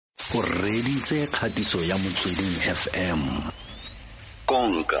o reditse kgatiso ya Motsweding FM.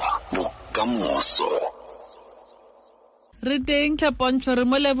 Konka bokamoso. Re teng tla Pontsho re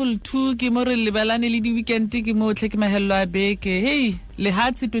mo level 2 ke mo re lebalane le di weekend ke mo tle ke mahello a beke. Hey,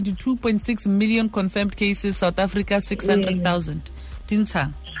 lehatsi 22.6 million confirmed cases, South Africa 600,000. Dintsha.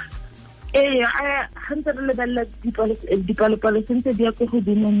 Hantse re lebella dipalo sentse di ya go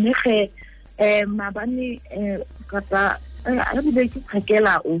godimo mme ge mabane kapa a re be ke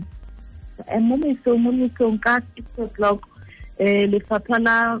tshakela o mo mesong ka 6 o'clock lefapha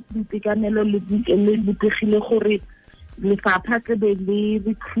la boitekanelo le begile gore lefapha ke be le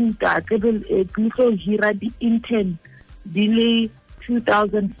recruiter ke be tlo hira di intern di le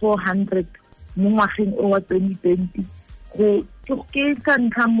 2,400 mo ngwageng o wa 2020 go ke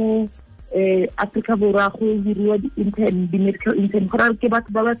ka mo Africa Borwa go hiriwa di intern di medical intern gore ke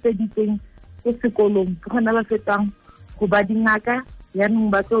batho ba ba seditseng go sekolong go na ba fetang go ba dingaka ya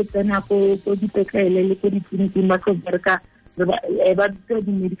nngwe ba tlo tsena go dipetlele le go ditleliniking ba tlo bereka ba tse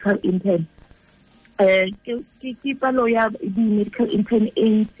di medical intern ke palo ya di medical intern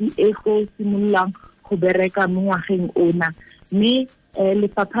e go simololang go bereka mo ngwageng ona mme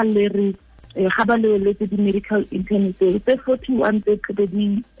lefapha le re ga ba le di medical intern tse 41 tse ke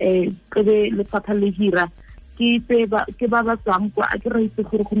be lefapha le hira ke ba tswang kwa a ke re itse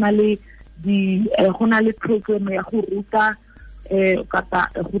gore go na le program ya go ruta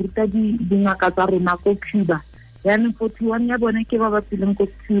kapa go ruta dingaka tsa rona ko Cuba yana 41 ya bone ke ba tsileng ko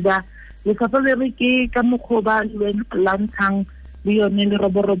Cuba lefapha le re ke ka mokgoba le lantshang le yone le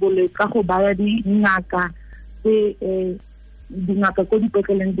roborobo le ka go baya dingaka dingaka ko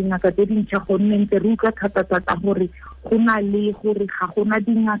dipetleleng dingaka tse dintšha go nne ntse re utlwa thata gore go na le gore ga gona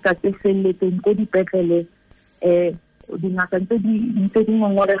dingaka tse feleletseng ko dipetlele dingaka tse di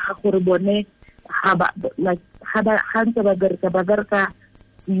ngongorega gore bone ga ntse ba bereka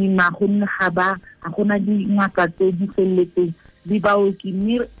dima gonne ga gona dingaka tse di feleletseng di baoki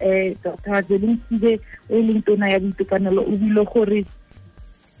mme Dr. Zelensky e leng tona ya boitekanelo o bile gore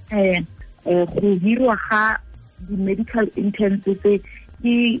go hirwa ga di medical interns ke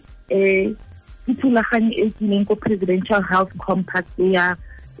thulaganyo e tswileng ko presidential health compact ya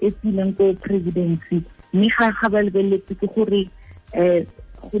e tswileng ko presidency mme ga ba lebeletse ke gore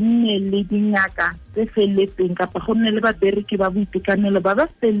go nne le dingaka tse feleletseng kapa go nne le babereki ba boitekanelo ba ba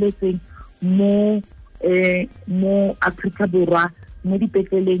feleletseng mo Africa Borwa mo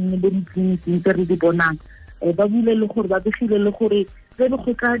dipetleleng le ditleliniking tse re di bonang ba bule le gore ba begile le gore tse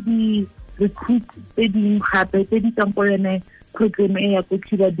go tla di recruit tse dingwe gape tse di tsang go yone program e ya go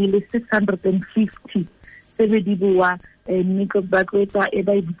Cuba di le 650 tse be di boa mme ba tloetsa e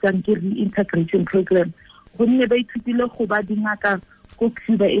ba e bitsang ke reintegration program gonne ba ithutile go ba dingaka ko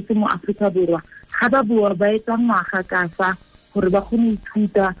Cuba e tse mo Africa Borwa ga ba boa ba etsa ngwaga ka fa gore ba kgone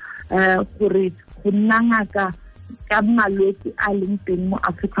ithuta gore go nna ngaka ka malwetse a leng teng mo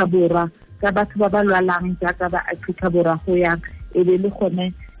Africa Borwa ka batho ba ba lwalang jaaka ba Africa Borwa go ya e be le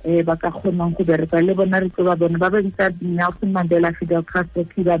gone ba ka kgonang go bereka le bona re tlo ba bona ba ba bitsa Nelson Mandela Fidel Castro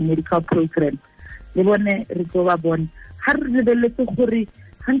Cuba Medical Program le bone re tlo ba bona ga re lebeletse gore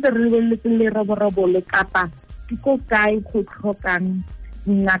hantse re lebeletse le roborobo le kapa ke ko kae go tlhokang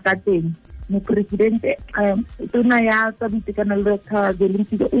dingaka teng mo presidente tona ya tsa boitekanelo Dr.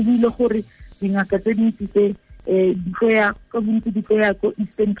 Zelensky o bile gore dingaka tse dintsi tse di tloya ka bontsi di tloya ko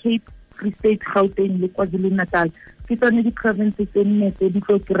Eastern Cape, Free State, Gauteng le KwaZulu-Natal ke tsone di provinces tse nne tse di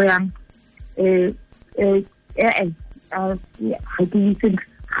tlo kry-ang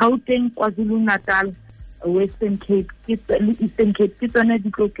Gauteng, KwaZulu-Natal, Western Cape le Eastern Cape ke tsone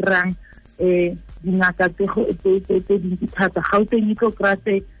di tlo kry-ang dingaka tse dintsi thata Gauteng e tlo kry-a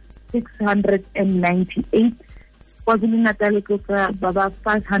 698 KwaZulu-Natal e tlo kry-a ba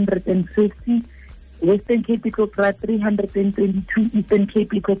 550 Western Cape e tlo kry-a 322 Eastern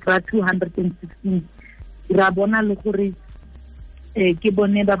Cape e tlo kry-a 216 ra bona le gore ke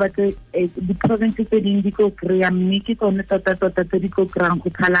bone ba batle di provinces tse dingwe di tlo kry-a mme ke tsone tota tse di tlo kry-ang go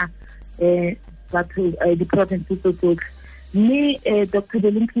phala batho di provinces tsotlhe mme Dr.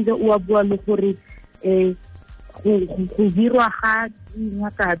 Zelensky o a bua le gore go hirwa ga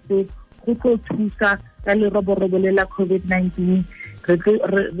dingaka tse go tlo thusa ka leroborobo le la COVID-19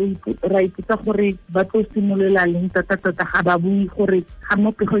 ra ipotsa gore ba tlo simolola leng tota ga ba bui gore ga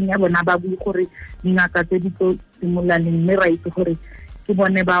mo pegong ya bona ba bui gore dingaka tse di tlo simolola leng mme ra itse gore ke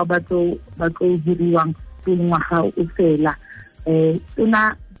bone bao ba tlo hiriwang pele ngwaga o fela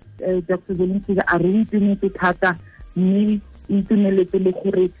tona Dr. Zelensky a re itumetse thata mme itumeletse le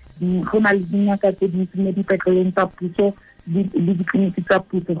gore go na le dingaka tse dintsi mo dipetleleng tsa puso le ditleliniki tsa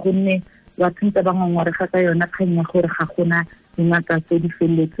puso gonne wa tsentse ba ngongorega ka yona kgang ya gore ga gona dingaka tse di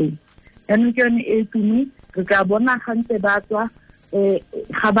feleletseng yanong ke yone e tumi re ka bona gantse ba tswa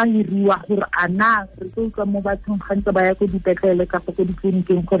ga ba hiriwa gore ana re tlo utlwa mo bathong gantse ba ya go dipetlele kapa go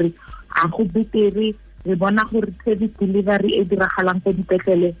ditleliniking gore a go betere re bona gore service delivery e diragalang go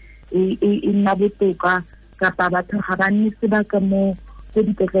dipetlele e nna botoka kapa batho ga ba nne sebaka mo go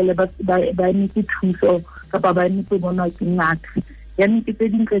dipetlele ba nne thuso kapa ba nne bona ke ngaka yanong ke tse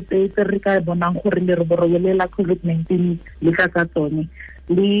dintle tse re ka bonang gore le re borobelela COVID-19 le ka tsone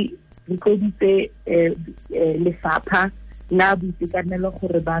le re koditse lefapha la boitekanelo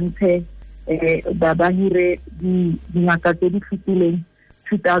gore ba ntshe ba hire dingaka tse di fitileng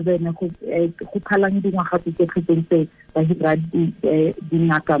 2000 go phalang dingwaga tse tlhotseng tse ba hira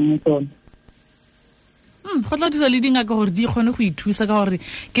dingaka mo tsone go tla thusa le dingaka gore di kgone go ithusa ka gore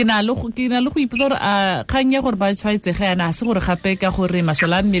ke na le go ipotsa gore a kgang ya gore ba tshwaetsega yana a se gore gape ka gore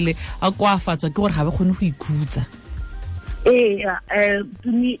masole a mmele a koafatswa ke gore ga ba kgone go ikhutsa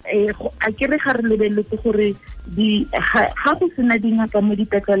a ke re ga re lebeletse gore ga go sena dingaka mo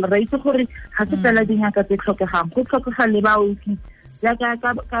dipetlele ra itse gore ga se fela dingaka tse tlhokegang go tlhokega le baoki jaaka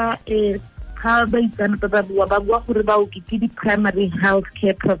ga baitseanape ba bua gore baoki ke di-primary health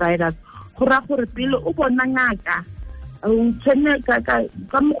care providers go ra gore pele o bona ngaka o tshwane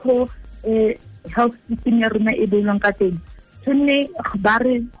ka mokgwa health system ya rona e beilweng ka teng tshwane ba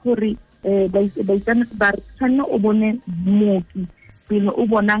re gore baitseanape ba re tshwane o bone mooki pele o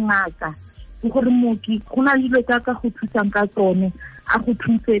bona ngaka ke gore mooki go na le dilo ka go thusang ka tsone a go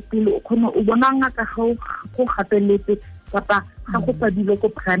thuse pele o kgone o bona ngaka go gapeletse kapa ga go tsa dilo ko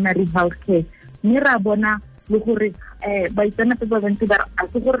primary health care mme ra bona le gore baitseanape ba bantsi ba a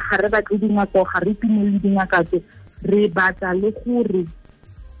se gore ga re batle dingaka ga re timele dingaka tse re batla le gore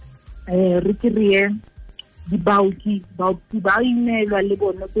re kry-e baoki ba imelwa le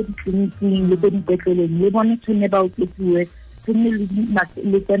bone ko ditleliniking le ko dipetleleng le bone tshwane ba okediwe tshwane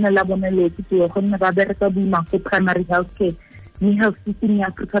le tsene la bone le okediwe gonne ba bereka boima go primary health care mme health system ya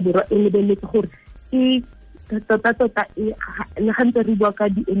Aforika Borwa e lebeletse gore e tota le gantse re bua ka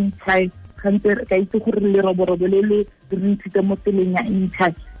di-NHI gantse ka itse gore le roborobo le le re ntshitse mo tseleng ya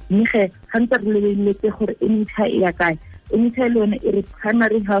NHI mme gantse re lebeletse gore NHI e ya kae NHI le yone e re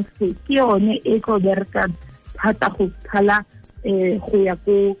primary health care ke yone e tlo berekang thata go phala go ya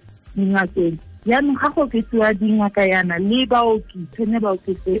ko dingakeng yaanong ga go ketsiwa dingaka yana le baoki tshwane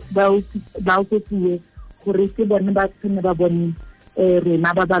ba oketsiwe gore ke bone ba tshwane ba bone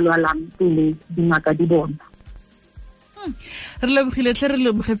rena ba lwalang pele dingaka di bona re lebogile tle re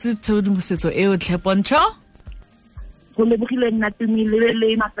lebogetse tshedimosetso e otlhe Pontsho go lebogile nna tumile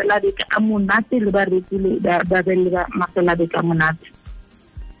le mafelabeke a monate le bareki ba be le mafelabeke a monate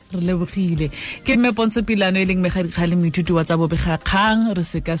re lebogile ke mme Pontsho Pilane e leng megadikgale moithuti wa tsa bobegakgang re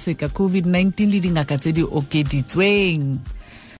sekaseka COVID-19 le dingaka tse di okeditsweng